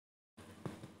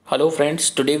Hello friends,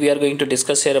 today we are going to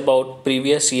discuss here about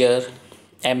previous year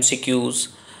MCQs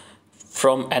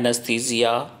from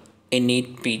anesthesia in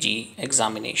NEET PG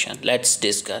examination. Let's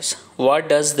discuss. What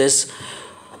does this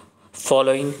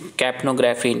following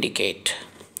capnography indicate?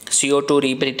 CO2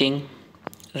 rebreathing,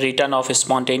 return of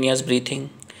spontaneous breathing,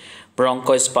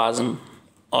 bronchospasm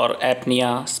or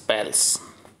apnea spells.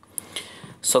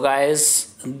 So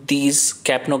guys, these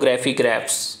capnography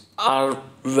graphs are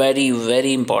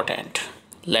very important.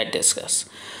 Let's discuss.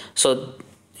 So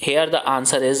here the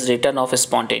answer is return of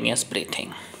spontaneous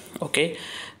breathing. Okay,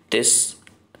 this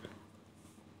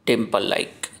dimple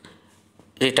like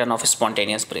return of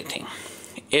spontaneous breathing.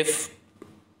 If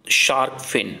shark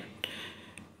fin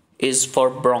is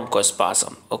for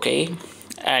bronchospasm, okay,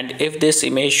 and if this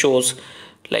image shows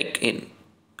like in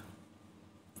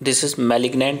this is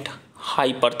malignant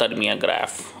hyperthermia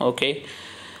graph, okay,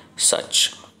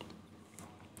 such,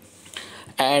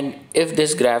 and if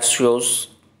this graph shows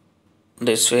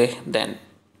this way, then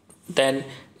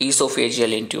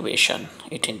esophageal intubation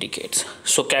it indicates.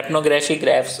 So capnography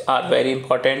graphs are very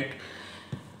important.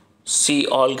 See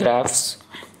all graphs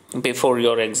before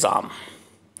your exam.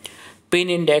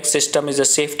 Pin index system is a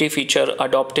safety feature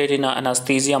adopted in an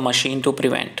anesthesia machine to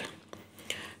prevent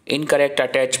incorrect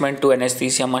attachment to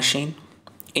anesthesia machine,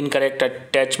 incorrect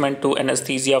attachment to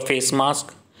anesthesia face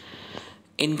mask,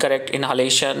 incorrect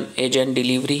inhalation agent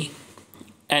delivery,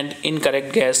 and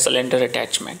incorrect gas cylinder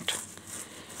attachment.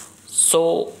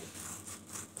 So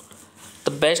the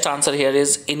best answer here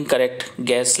is incorrect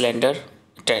gas cylinder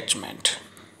attachment.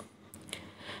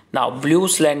 Now blue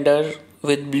cylinder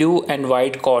with blue and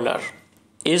white collar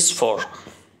is for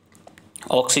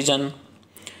oxygen,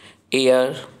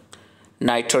 air,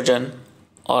 nitrogen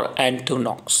or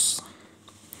N2NOx.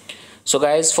 So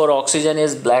guys, for oxygen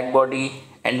is black body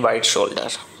and white shoulder.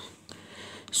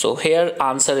 So here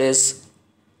answer is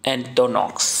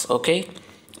N2NOx. Okay,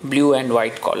 blue and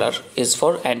white collar is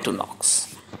for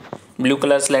N2NOx. Blue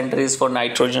color cylinder is for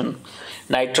nitrogen.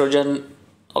 Nitrogen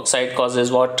oxide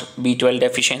causes what? B12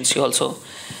 deficiency also.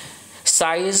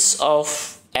 Size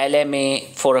of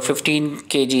LMA for a 15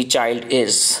 kg child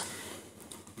is.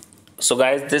 So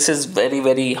guys, this is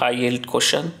very high yield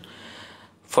question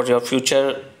for your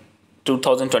future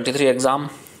 2023 exam.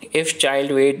 If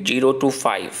child weight 0 to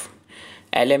 5,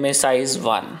 LMA size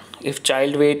 1. If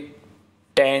child weight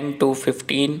 10 to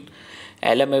 15,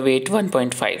 LMA weight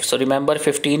 1.5. So remember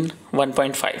 15,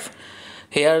 1.5.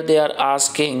 Here they are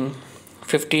asking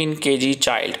 15 kg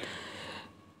child.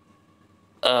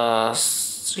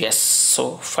 Yes,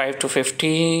 so 5 to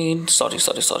 15,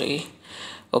 sorry.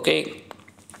 Okay,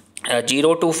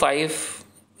 0 to 5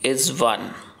 is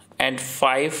 1 and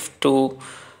 5 to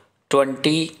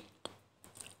 20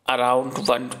 around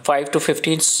 1. 5 to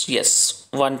 15, yes,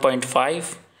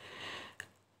 1.5,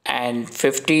 and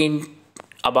 15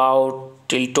 about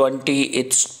till 20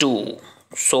 it's 2.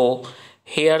 So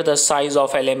here the size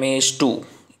of LMA is 2.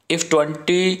 If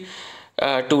 20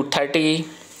 to 30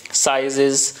 size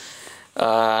is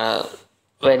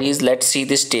varies, let's see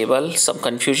this table, some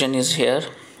confusion is here.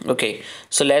 Okay,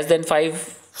 so less than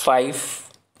 5,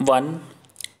 1,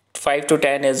 5 to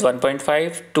 10 is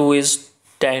 1.5, 2 is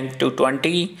 10 to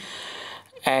 20,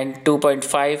 and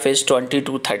 2.5 is 20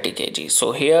 to 30 kg.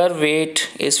 So here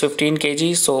weight is 15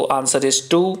 kg, so answer is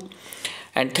 2,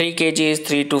 and 3 kg is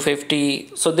 3 to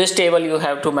 50. So this table you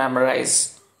have to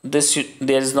memorize. This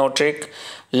there is no trick.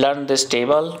 Learn this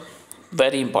table,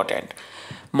 very important.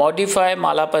 Modify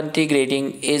Malapanti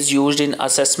grading is used in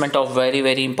assessment of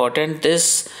very important.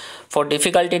 This for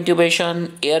difficult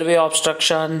intubation, airway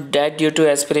obstruction, death due to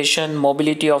aspiration,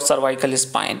 mobility of cervical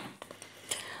spine.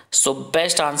 So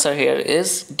best answer here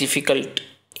is difficult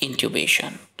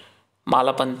intubation.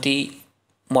 Malapanti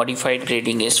modified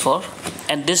grading is for,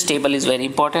 and this table is very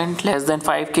important. Less than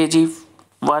 5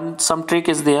 kg, some trick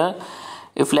is there.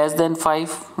 If less than 5,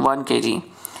 1 kg.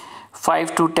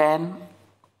 5 to 10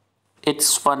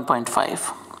 it's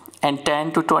 1.5, and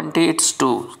 10 to 20 it's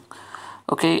 2.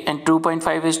 Okay, and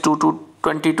 2.5 is 2 to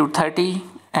 20 to 30,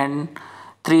 and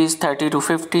 3 is 30 to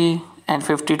 50, and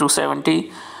 50 to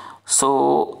 70.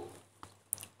 So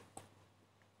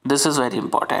this is very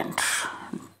important.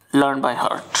 Learn by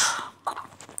heart.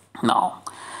 Now,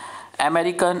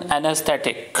 American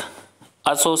Anesthetic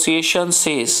Association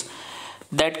says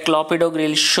that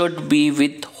clopidogrel should be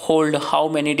withheld how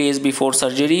many days before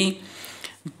surgery?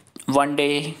 1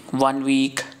 day, 1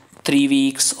 week, 3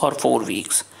 weeks or 4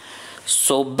 weeks.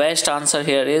 So best answer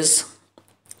here is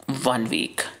 1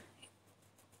 week.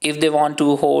 If they want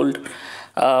to hold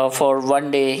for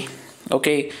 1 day,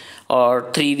 okay,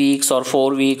 or 3 weeks or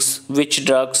 4 weeks, which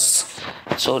drugs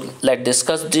So let's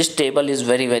discuss. This table is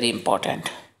very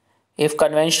important. If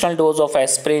conventional dose of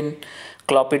aspirin,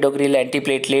 clopidogrel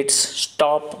antiplatelets,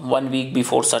 stop 1 week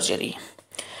before surgery.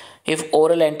 If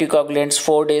oral anticoagulants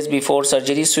 4 days before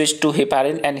surgery, switch to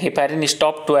heparin, and heparin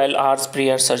stop 12 hours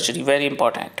prior surgery. Very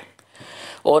important.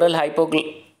 Oral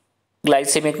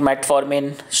hypoglycemic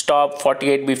metformin stop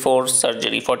 48 before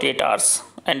surgery, 48 hours,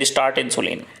 and start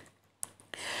insulin.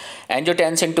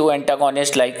 Angiotensin 2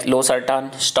 antagonist like losartan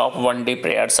stop 1 day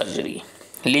prior surgery.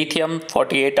 Lithium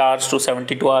 48 hours to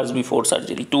 72 hours before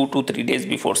surgery, 2 to 3 days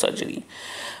before surgery.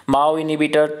 MAO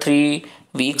inhibitor 3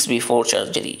 weeks before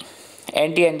surgery.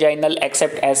 Anti-anginal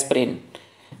except aspirin,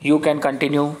 you can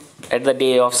continue at the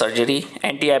day of surgery.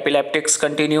 Anti-epileptics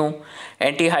continue.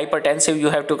 Antihypertensive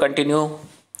you have to continue,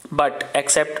 but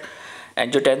except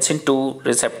angiotensin 2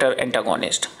 receptor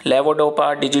antagonist.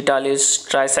 Levodopa, digitalis,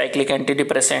 tricyclic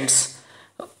antidepressants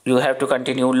you have to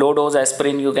continue. Low dose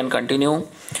aspirin you can continue.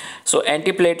 So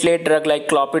antiplatelet drug like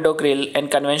clopidogrel and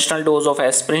conventional dose of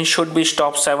aspirin should be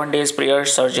stopped 7 days prior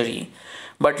surgery,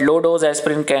 but low dose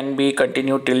aspirin can be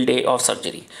continued till day of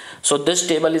surgery. So this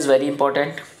table is very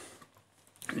important,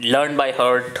 learn by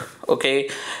heart, okay?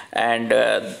 And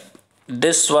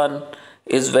this one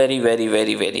is very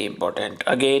important.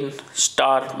 Again,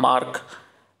 star mark,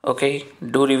 okay?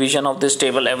 Do revision of this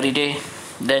table every day,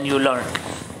 then you learn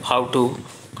how to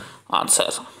answer.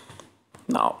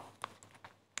 Now,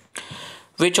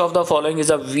 which of the following is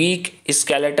a weak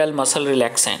skeletal muscle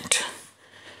relaxant?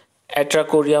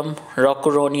 Atracurium,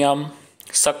 rocuronium,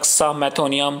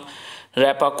 suxamethonium,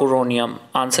 rapacuronium.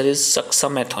 Answer is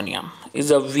suxamethonium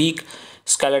is a weak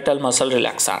skeletal muscle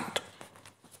relaxant.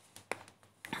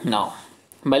 Now,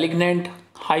 malignant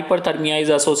hyperthermia is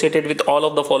associated with all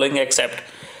of the following except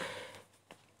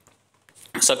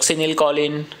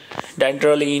succinylcholine,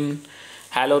 dantrolene,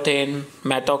 halothane,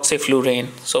 methoxyflurane.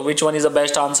 So which one is the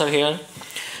best answer here?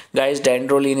 Guys,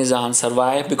 dantrolene is the answer.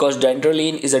 Why? Because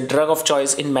dantrolene is a drug of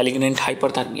choice in malignant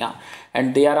hyperthermia,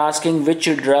 and they are asking which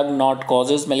drug not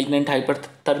causes malignant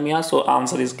hyperthermia. So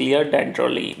answer is clear,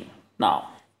 dantrolene. Now,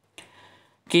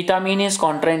 ketamine is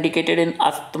contraindicated in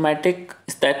asthmatic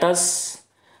status,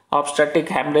 obstetric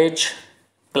hemorrhage,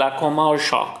 glaucoma or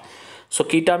shock. So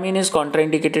ketamine is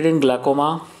contraindicated in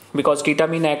glaucoma because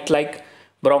ketamine act like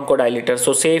bronchodilator.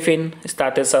 So safe in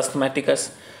status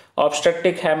asthmaticus.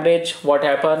 Obstetric hemorrhage, what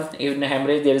happens in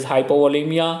hemorrhage? There is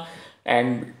hypovolemia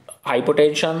and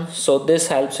hypotension, so this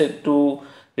helps it to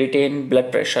retain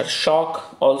blood pressure.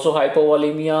 Shock, also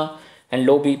hypovolemia and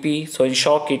low BP, so in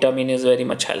shock ketamine is very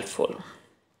much helpful.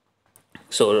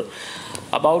 So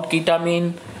about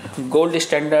ketamine, gold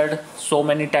standard, so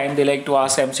many times they like to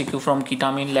ask MCQ from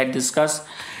ketamine. Let's discuss.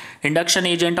 Induction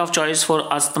agent of choice for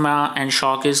asthma and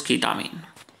shock is ketamine.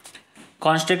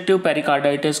 Constrictive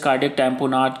pericarditis, cardiac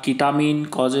tamponade, ketamine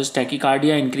causes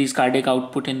tachycardia, increased cardiac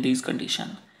output in these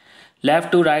conditions.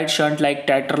 Left to right shunt like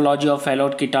tetralogy of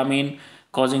Fallot, ketamine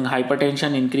causing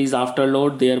hypertension, increase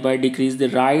afterload, thereby decrease the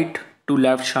right to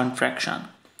left shunt fraction.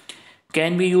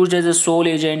 Can be used as a sole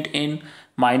agent in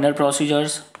minor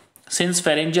procedures. Since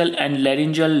pharyngeal and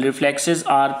laryngeal reflexes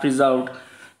are preserved,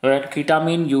 where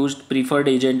ketamine used preferred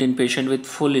agent in patient with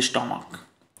full stomach.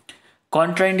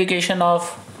 Contraindication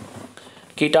of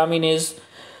ketamine is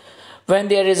when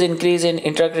there is increase in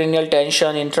intracranial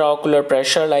tension, intraocular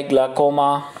pressure like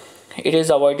glaucoma. It is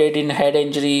avoided in head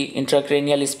injury,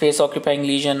 intracranial space occupying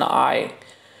lesion, eye.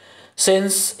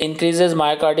 Since increases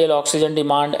myocardial oxygen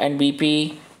demand and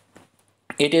BP,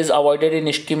 it is avoided in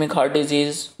ischemic heart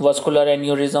disease, vascular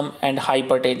aneurysm and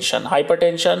hypertension.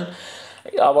 Hypertension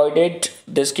avoided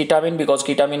this ketamine because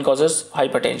ketamine causes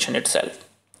hypertension itself.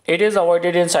 It is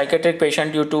avoided in psychiatric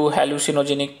patient due to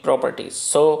hallucinogenic properties.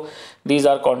 So these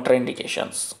are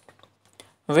contraindications.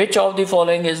 Which of the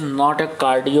following is not a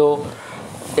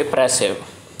cardiodepressive?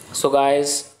 So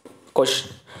guys,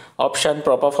 question option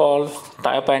propofol,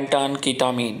 thiopentane,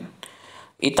 ketamine.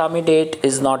 Ethamidate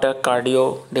is not a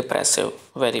cardiodepressive.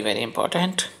 Very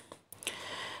important.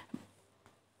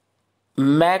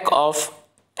 MAC of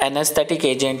anesthetic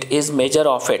agent is measure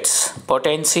of its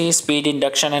potency, speed,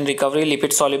 induction and recovery,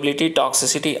 lipid solubility,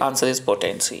 toxicity. Answer is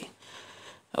potency.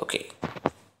 Okay.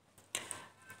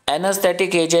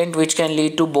 Anesthetic agent which can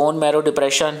lead to bone marrow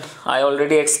depression, I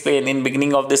already explained in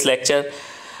beginning of this lecture.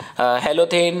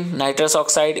 Halothane, nitrous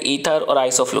oxide, ether or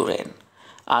isoflurane.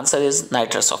 Answer is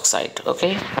nitrous oxide.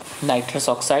 Okay, nitrous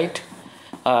oxide.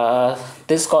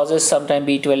 This causes sometimes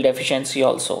B12 deficiency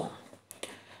also.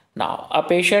 Now, a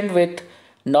patient with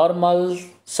normal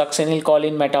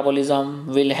succinylcholine metabolism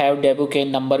will have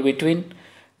Debucane number between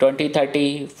 20,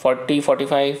 30, 40,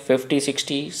 45, 50,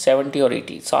 60, 70 or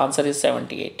 80. So answer is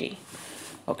 70, 80.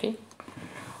 Okay.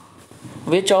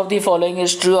 Which of the following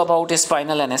is true about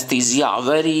spinal anesthesia?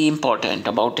 Very important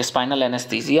about spinal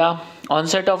anesthesia.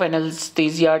 Onset of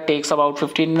anesthesia takes about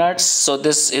 15 minutes. So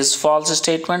this is false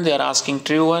statement. They are asking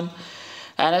true one.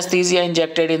 Anesthesia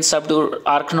injected in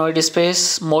subarachnoid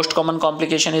space. Most common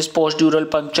complication is postdural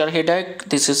puncture headache.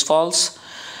 This is false.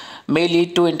 May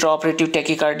lead to intraoperative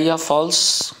tachycardia.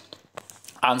 False.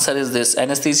 Answer is this.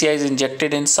 Anesthesia is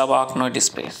injected in subarachnoid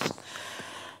space.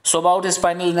 So about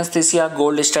spinal anesthesia,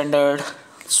 gold standard.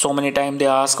 So many times they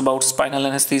ask about spinal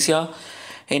anesthesia.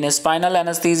 In spinal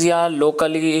anesthesia,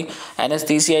 locally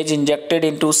anesthesia is injected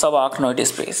into subarachnoid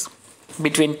space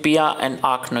between pia and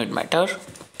arachnoid matter.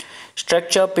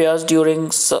 Structure pairs during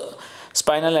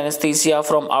spinal anesthesia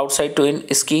from outside to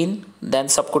in skin, then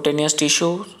subcutaneous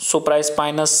tissue,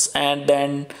 supraspinous and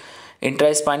then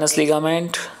intraspinous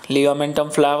ligament,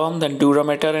 ligamentum flavum, then dura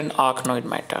mater and arachnoid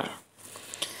matter.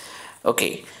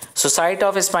 Okay, so site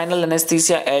of spinal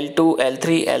anesthesia L2,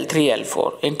 L3, L3,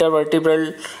 L4.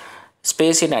 Intervertebral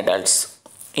space in adults.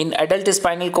 In adult,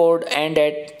 spinal cord end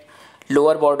at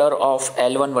lower border of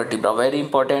L1 vertebra. Very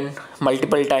important.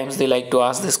 Multiple times they like to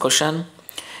ask this question.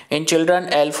 In children,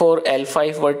 L4,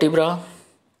 L5 vertebra.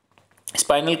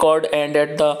 Spinal cord end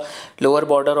at the lower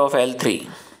border of L3.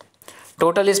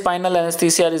 Total spinal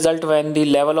anesthesia result when the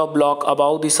level of block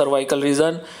above the cervical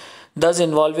region, thus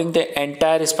involving the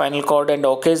entire spinal cord and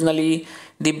occasionally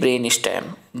the brain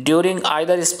stem. During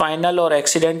either spinal or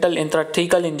accidental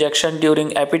intrathecal injection during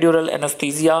epidural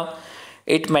anesthesia,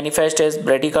 it manifests as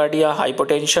bradycardia,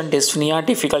 hypotension, dyspnea,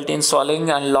 difficulty in swallowing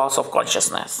and loss of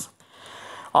consciousness.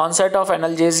 Onset of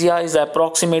analgesia is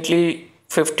approximately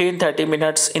 15-30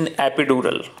 minutes in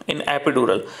epidural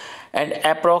and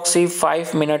approximately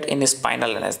 5 minutes in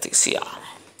spinal anesthesia.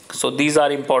 So these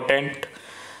are important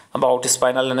about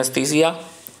spinal anesthesia.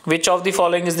 Which of the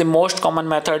following is the most common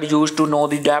method used to know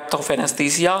the depth of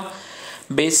anesthesia?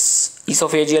 BIS,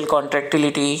 esophageal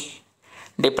contractility,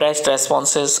 depressed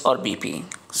responses or BP.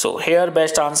 So here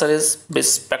best answer is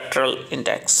BIS spectral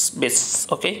index, BIS.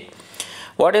 Okay.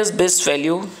 What is BIS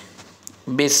value?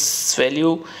 BIS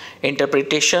value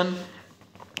interpretation.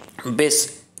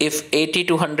 BIS, if 80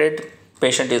 to 100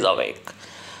 patient is awake,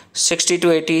 60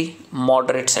 to 80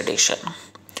 moderate sedation,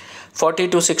 40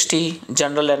 to 60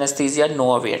 general anesthesia,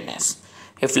 no awareness.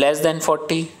 If less than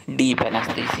 40, deep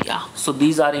anesthesia. So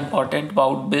these are important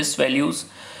about BIS values.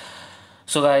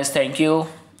 So guys, thank you.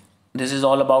 This is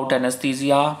all about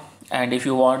anesthesia, and if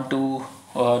you want to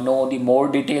know the more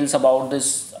details about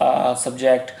this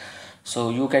subject,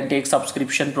 so you can take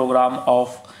subscription program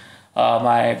of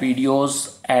my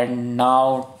videos, and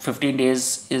now 15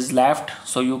 days is left,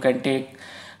 so you can take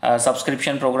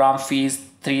subscription program. Fees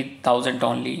 3,000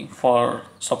 only for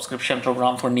subscription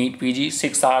program for NEET PG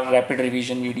 6-hour rapid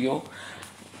revision video.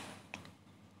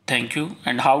 Thank you.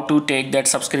 And how to take that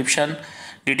subscription,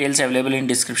 details available in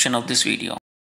description of this video.